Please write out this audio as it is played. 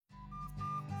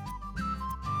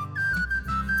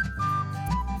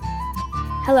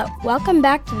Hello, welcome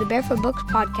back to the Barefoot Books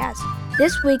podcast.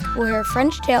 This week we'll hear a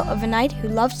French tale of a knight who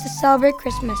loves to celebrate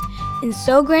Christmas in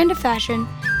so grand a fashion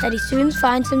that he soon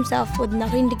finds himself with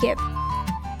nothing to give.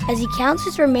 As he counts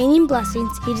his remaining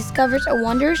blessings, he discovers a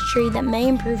wondrous tree that may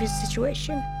improve his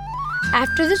situation.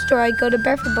 After the story, go to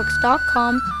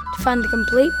barefootbooks.com to find the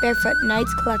complete Barefoot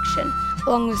Knights collection,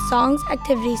 along with songs,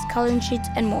 activities, coloring sheets,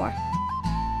 and more.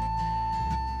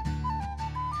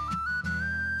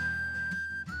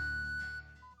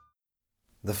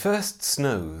 The first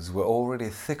snows were already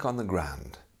thick on the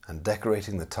ground and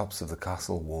decorating the tops of the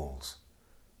castle walls.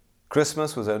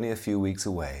 Christmas was only a few weeks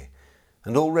away,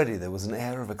 and already there was an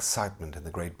air of excitement in the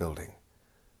great building.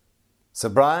 Sir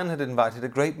Brian had invited a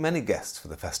great many guests for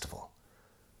the festival.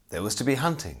 There was to be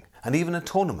hunting, and even a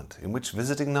tournament in which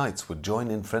visiting knights would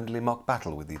join in friendly mock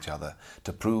battle with each other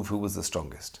to prove who was the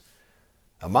strongest.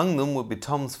 Among them would be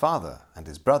Tom's father and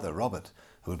his brother Robert,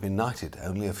 who had been knighted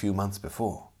only a few months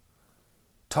before.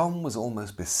 Tom was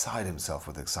almost beside himself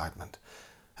with excitement,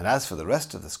 and as for the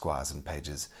rest of the squires and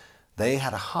pages, they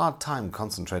had a hard time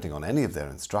concentrating on any of their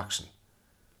instruction.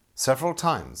 Several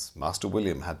times Master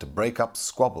William had to break up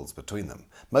squabbles between them,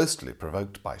 mostly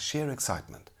provoked by sheer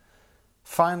excitement.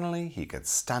 Finally, he could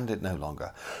stand it no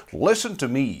longer. "Listen to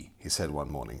me," he said one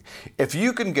morning. "If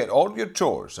you can get all your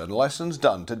chores and lessons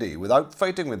done today without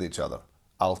fighting with each other,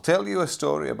 I'll tell you a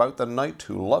story about the knight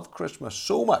who loved Christmas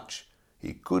so much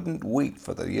he couldn't wait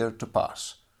for the year to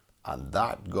pass, and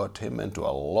that got him into a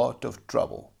lot of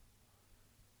trouble."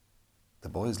 The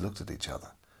boys looked at each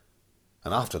other,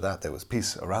 and after that there was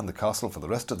peace around the castle for the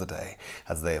rest of the day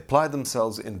as they applied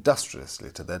themselves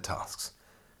industriously to their tasks.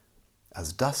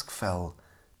 As dusk fell,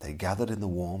 they gathered in the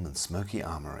warm and smoky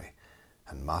armoury,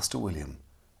 and Master William,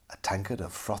 a tankard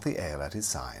of frothy ale at his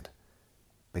side,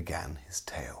 began his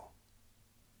tale.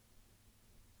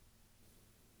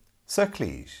 Sir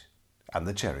Clige and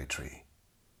the Cherry Tree.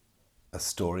 A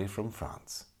story from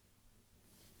France.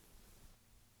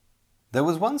 There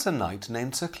was once a knight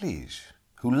named Sir Clige,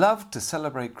 who loved to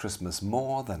celebrate Christmas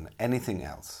more than anything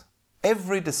else.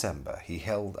 Every December he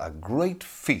held a great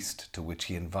feast to which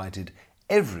he invited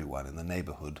everyone in the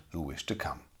neighbourhood who wished to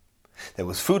come. There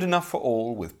was food enough for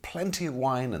all, with plenty of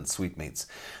wine and sweetmeats.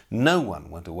 No one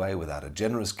went away without a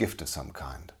generous gift of some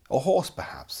kind, a horse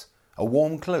perhaps, a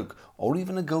warm cloak, or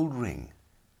even a gold ring.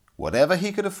 Whatever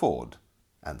he could afford,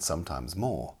 and sometimes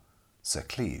more, Sir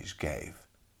Clige gave.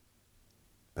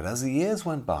 But as the years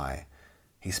went by,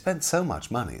 he spent so much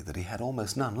money that he had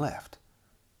almost none left.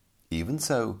 Even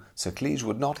so, Sir Clige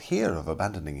would not hear of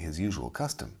abandoning his usual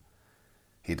custom.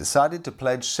 He decided to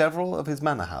pledge several of his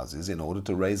manor houses in order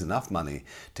to raise enough money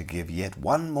to give yet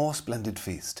one more splendid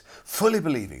feast, fully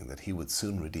believing that he would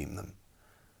soon redeem them.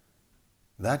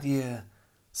 That year,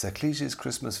 Sir Clige's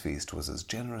Christmas feast was as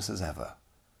generous as ever.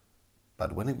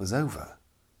 But when it was over,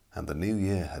 and the new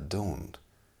year had dawned,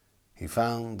 he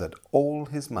found that all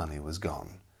his money was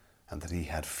gone, and that he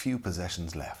had few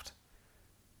possessions left.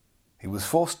 He was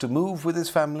forced to move with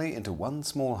his family into one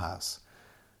small house,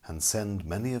 and send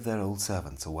many of their old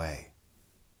servants away.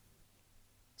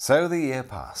 So the year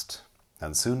passed,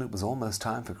 and soon it was almost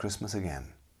time for Christmas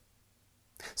again.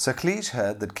 Sir Clige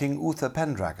heard that King Uther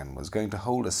Pendragon was going to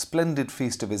hold a splendid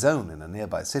feast of his own in a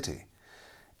nearby city.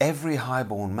 Every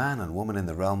high-born man and woman in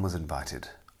the realm was invited,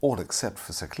 all except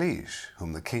for Sir Clige,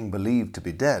 whom the king believed to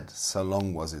be dead, so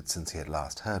long was it since he had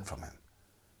last heard from him.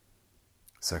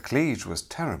 Sir Clige was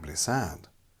terribly sad.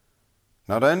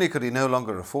 Not only could he no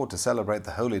longer afford to celebrate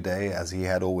the holy day as he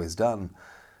had always done,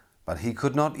 but he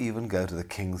could not even go to the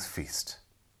king's feast.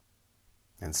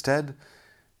 Instead,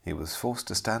 he was forced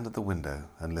to stand at the window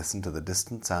and listen to the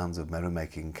distant sounds of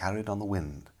merrymaking carried on the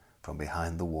wind from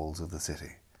behind the walls of the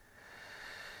city.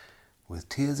 With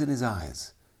tears in his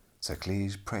eyes, Sir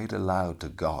Clige prayed aloud to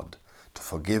God to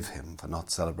forgive him for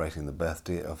not celebrating the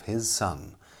birthday of his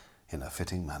son in a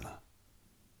fitting manner.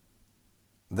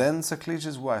 Then Sir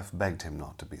Clige's wife begged him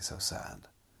not to be so sad.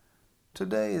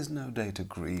 "Today is no day to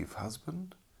grieve,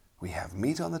 husband. We have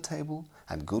meat on the table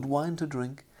and good wine to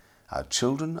drink. Our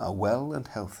children are well and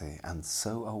healthy, and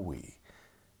so are we.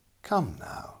 Come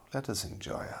now, let us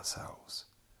enjoy ourselves."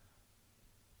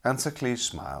 And Sir Clige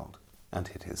smiled and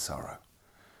hid his sorrow.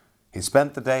 He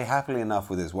spent the day happily enough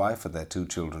with his wife and their 2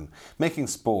 children, making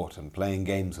sport and playing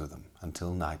games with them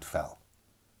until night fell.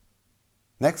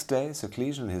 Next day, Sir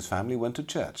Clige and his family went to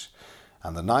church,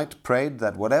 and the knight prayed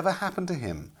that whatever happened to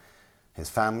him, his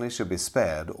family should be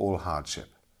spared all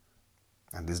hardship.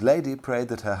 And his lady prayed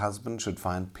that her husband should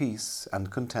find peace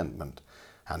and contentment,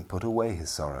 and put away his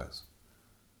sorrows.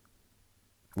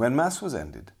 When Mass was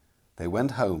ended, they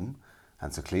went home,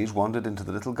 and Sir Cleege wandered into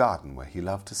the little garden where he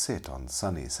loved to sit on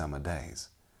sunny summer days.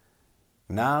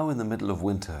 Now, in the middle of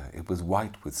winter, it was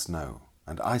white with snow,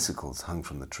 and icicles hung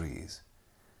from the trees.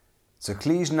 Sir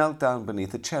Cleege knelt down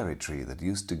beneath a cherry tree that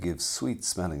used to give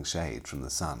sweet-smelling shade from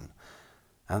the sun,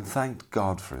 and thanked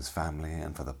God for his family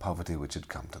and for the poverty which had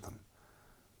come to them.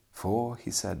 For,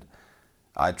 he said,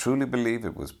 I truly believe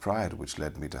it was pride which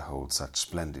led me to hold such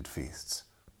splendid feasts,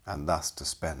 and thus to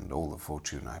spend all the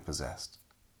fortune I possessed.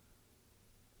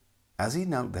 As he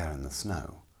knelt there in the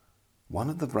snow, one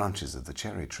of the branches of the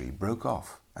cherry tree broke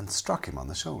off and struck him on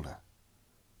the shoulder.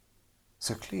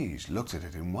 Sir Cleege looked at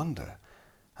it in wonder,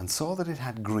 and saw that it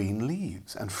had green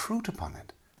leaves and fruit upon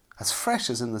it, as fresh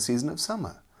as in the season of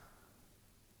summer.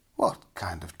 What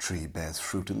kind of tree bears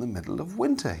fruit in the middle of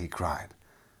winter? He cried.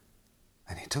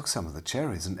 Then he took some of the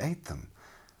cherries and ate them,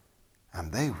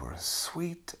 and they were as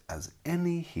sweet as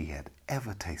any he had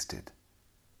ever tasted.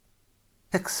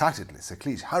 Excitedly, Sir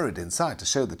Cleege hurried inside to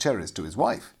show the cherries to his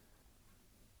wife.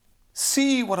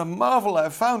 "See what a marvel I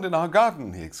have found in our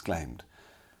garden!" he exclaimed.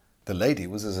 The lady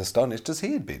was as astonished as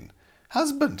he had been.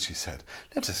 "Husband," she said,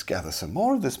 "let us gather some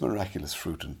more of this miraculous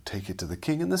fruit and take it to the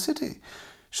king in the city.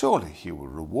 Surely he will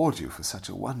reward you for such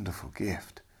a wonderful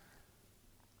gift."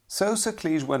 So Sir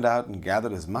Cleege went out and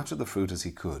gathered as much of the fruit as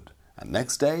he could, and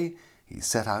next day he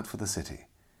set out for the city.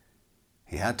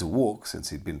 He had to walk, since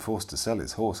he had been forced to sell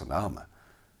his horse and armour.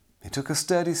 He took a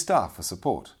sturdy staff for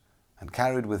support, and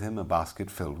carried with him a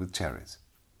basket filled with cherries.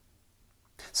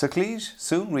 Sir Cleege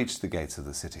soon reached the gates of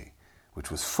the city, which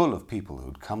was full of people who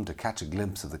had come to catch a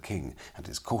glimpse of the king and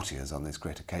his courtiers on this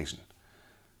great occasion.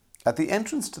 At the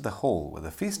entrance to the hall where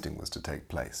the feasting was to take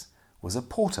place was a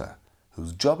porter,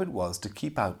 whose job it was to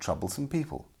keep out troublesome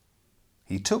people.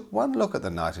 He took one look at the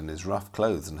knight in his rough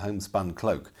clothes and homespun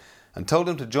cloak, and told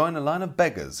him to join a line of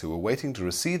beggars who were waiting to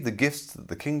receive the gifts that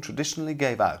the king traditionally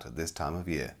gave out at this time of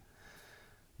year.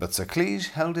 But Sir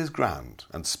Cleege held his ground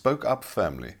and spoke up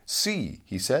firmly. "See,"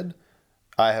 he said,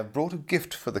 "I have brought a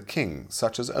gift for the king,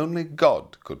 such as only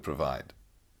God could provide."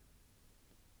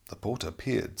 The porter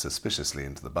peered suspiciously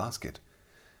into the basket.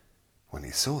 When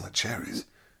he saw the cherries,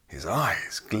 his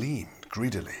eyes gleamed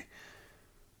greedily.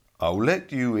 "I'll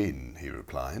let you in," he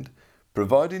replied,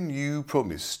 "providing you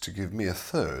promise to give me a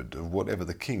third of whatever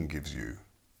the king gives you."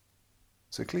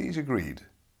 Sir Cleege agreed,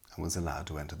 and was allowed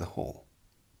to enter the hall.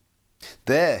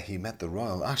 There he met the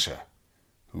royal usher,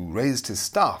 who raised his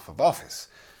staff of office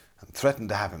and threatened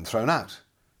to have him thrown out.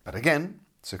 But again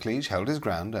Sir Cleege held his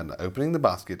ground, and opening the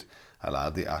basket,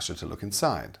 allowed the usher to look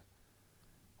inside.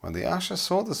 When the usher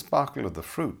saw the sparkle of the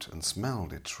fruit and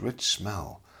smelled its rich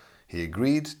smell, he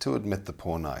agreed to admit the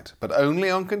poor knight, but only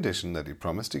on condition that he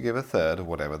promised to give a third of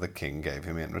whatever the king gave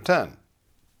him in return.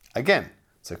 Again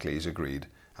Sir Cleege agreed,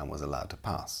 and was allowed to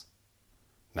pass.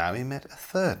 Now he met a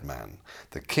third man,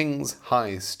 the king's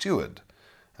high steward,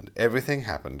 and everything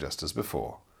happened just as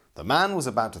before. The man was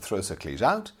about to throw Sir Cleege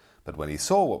out, but when he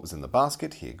saw what was in the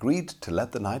basket, he agreed to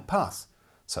let the knight pass,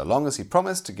 so long as he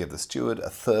promised to give the steward a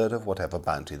third of whatever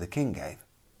bounty the king gave.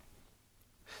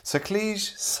 Sir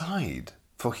Cleege sighed,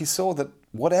 for he saw that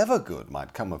whatever good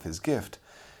might come of his gift,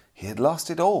 he had lost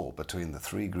it all between the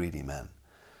three greedy men.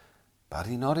 But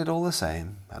he nodded all the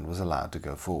same, and was allowed to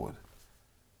go forward.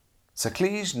 Sir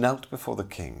Cleege knelt before the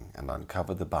king and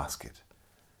uncovered the basket.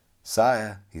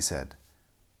 "Sire," he said,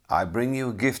 "I bring you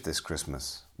a gift this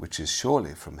Christmas, which is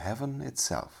surely from heaven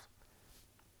itself."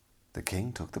 The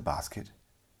king took the basket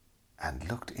and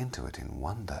looked into it in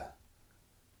wonder.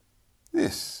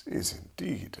 "This is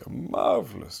indeed a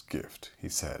marvellous gift," he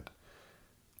said.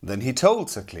 Then he told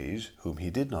Sir Cleege, whom he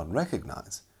did not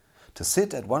recognize, to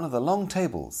sit at one of the long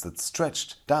tables that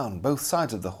stretched down both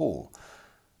sides of the hall,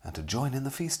 and to join in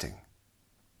the feasting.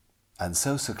 And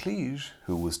so Sir Cleege,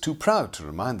 who was too proud to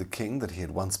remind the king that he had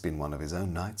once been one of his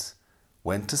own knights,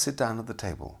 went to sit down at the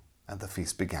table, and the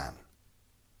feast began.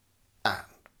 And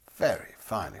very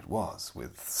fine it was,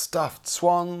 with stuffed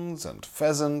swans and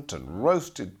pheasant and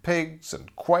roasted pigs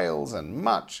and quails and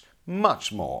much,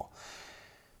 much more.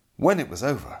 When it was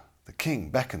over, the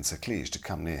king beckoned Sir Cleege to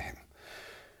come near him.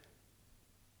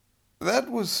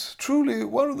 "That was truly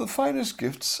one of the finest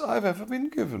gifts I've ever been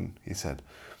given," he said.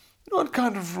 "What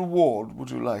kind of reward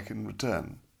would you like in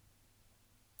return?"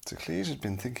 Sir Cleege had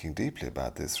been thinking deeply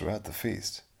about this throughout the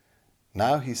feast.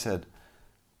 Now he said,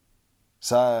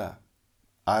 "Sire,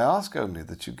 I ask only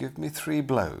that you give me 3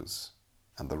 blows,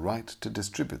 and the right to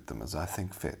distribute them as I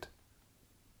think fit."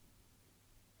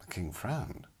 The king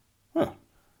frowned. "Well,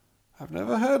 I've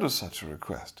never heard of such a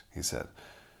request," he said.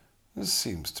 "This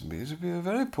seems to me to be a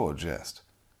very poor jest.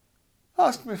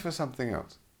 Ask me for something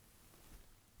else."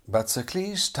 But Sir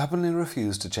Cleege stubbornly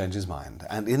refused to change his mind,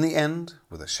 and in the end,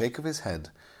 with a shake of his head,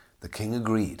 the king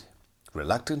agreed,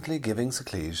 reluctantly giving Sir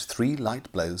Cleege 3 light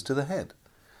blows to the head.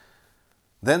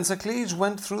 Then Sir Cleege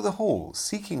went through the hall,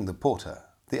 seeking the porter,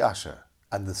 the usher,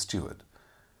 and the steward.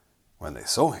 When they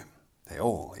saw him, they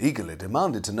all eagerly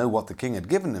demanded to know what the king had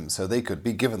given him, so they could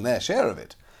be given their share of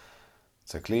it.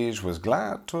 Sir Cleege was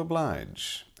glad to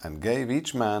oblige, and gave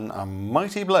each man a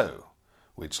mighty blow,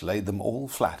 which laid them all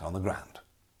flat on the ground.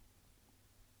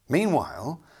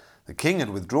 Meanwhile, the king had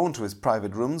withdrawn to his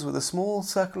private rooms with a small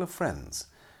circle of friends,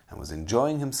 and was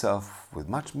enjoying himself with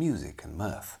much music and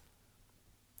mirth.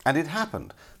 And it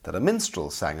happened that a minstrel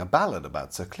sang a ballad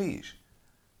about Sir Cleege.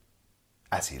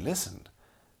 As he listened,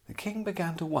 the king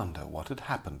began to wonder what had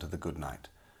happened to the good knight,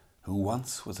 who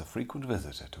once was a frequent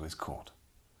visitor to his court.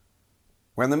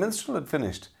 When the minstrel had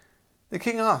finished, the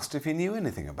king asked if he knew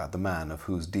anything about the man of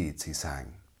whose deeds he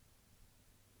sang.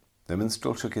 The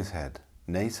minstrel shook his head.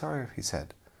 "Nay, sir," he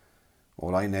said.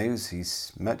 "All I know is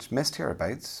he's much missed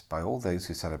hereabouts by all those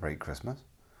who celebrate Christmas.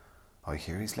 I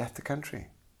hear he's left the country."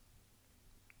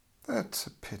 "That's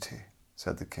a pity,"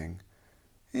 said the king.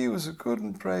 "He was a good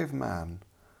and brave man,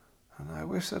 and I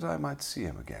wish that I might see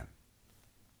him again."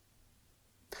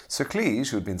 Sir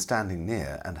Cleege, who had been standing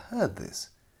near and heard this,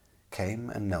 came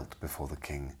and knelt before the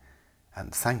king,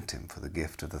 and thanked him for the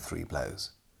gift of the 3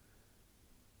 blows.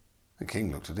 The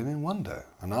king looked at him in wonder,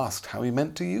 and asked how he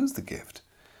meant to use the gift.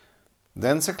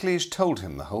 Then Sir Cleege told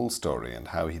him the whole story, and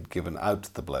how he had given out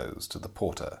the blows to the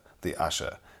porter, the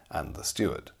usher, and the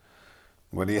steward.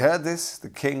 When he heard this,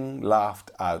 the king laughed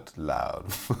out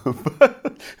loud.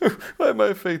 "By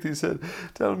my faith," he said,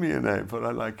 "tell me your name, for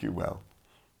I like you well."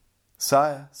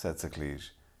 "Sire," said Sir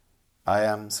Cleege, "I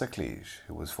am Sir Cleege,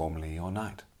 who was formerly your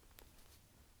knight."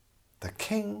 The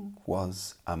king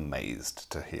was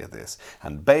amazed to hear this,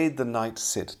 and bade the knight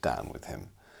sit down with him.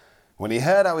 When he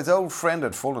heard how his old friend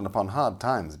had fallen upon hard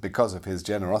times because of his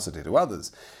generosity to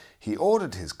others, he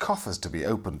ordered his coffers to be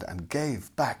opened, and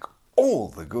gave back all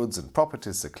the goods and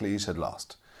properties Sir Cleege had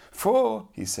lost. "For,"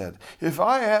 he said, "if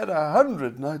I had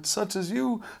 100 knights such as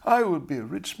you, I would be a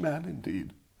rich man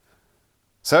indeed."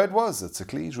 So it was that Sir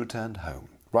Cleege returned home,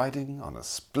 riding on a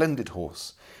splendid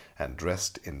horse, and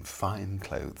dressed in fine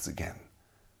clothes again.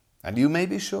 And you may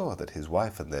be sure that his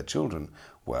wife and their children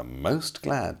were most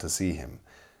glad to see him,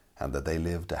 and that they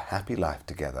lived a happy life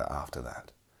together after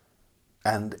that.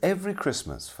 And every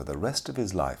Christmas for the rest of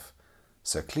his life,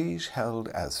 Sir Cleege held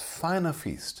as fine a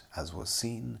feast as was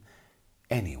seen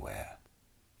anywhere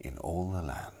in all the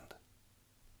land.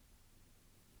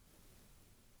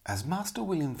 As Master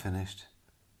William finished,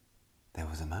 there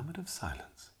was a moment of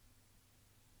silence,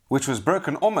 which was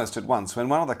broken almost at once when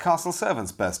one of the castle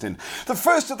servants burst in. "The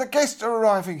first of the guests are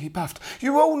arriving," he puffed.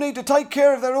 "You all need to take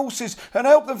care of their horses and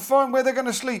help them find where they're going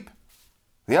to sleep."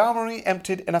 The armoury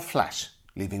emptied in a flash,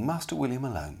 leaving Master William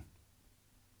alone.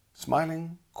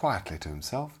 Smiling quietly to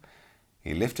himself,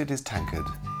 he lifted his tankard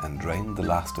and drained the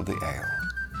last of the ale.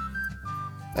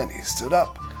 Then he stood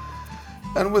up,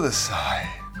 and with a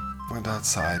sigh went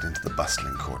outside into the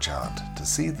bustling courtyard to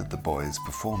see that the boys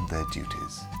performed their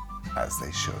duties as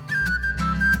they should.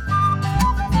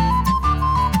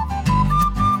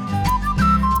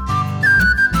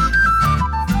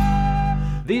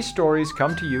 These stories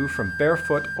come to you from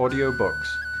Barefoot Audiobooks,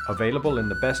 available in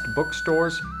the best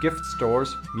bookstores, gift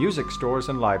stores, music stores,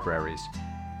 and libraries.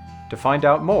 To find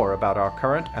out more about our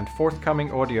current and forthcoming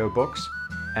audiobooks,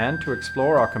 and to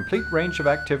explore our complete range of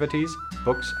activities,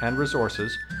 books, and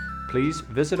resources, please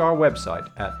visit our website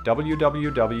at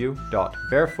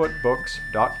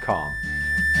www.barefootbooks.com.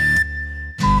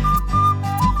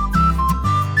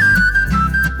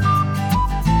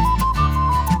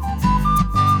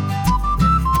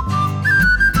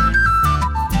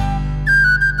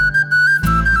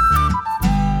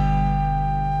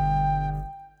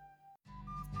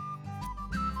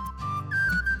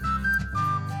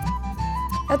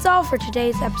 That's all for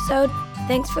today's episode.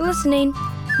 Thanks for listening.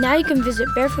 Now you can visit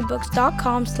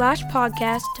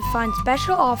barefootbooks.com/podcast to find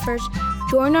special offers,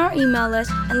 join our email list,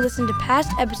 and listen to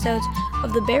past episodes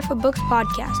of the Barefoot Books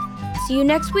podcast. See you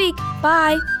next week.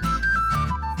 Bye.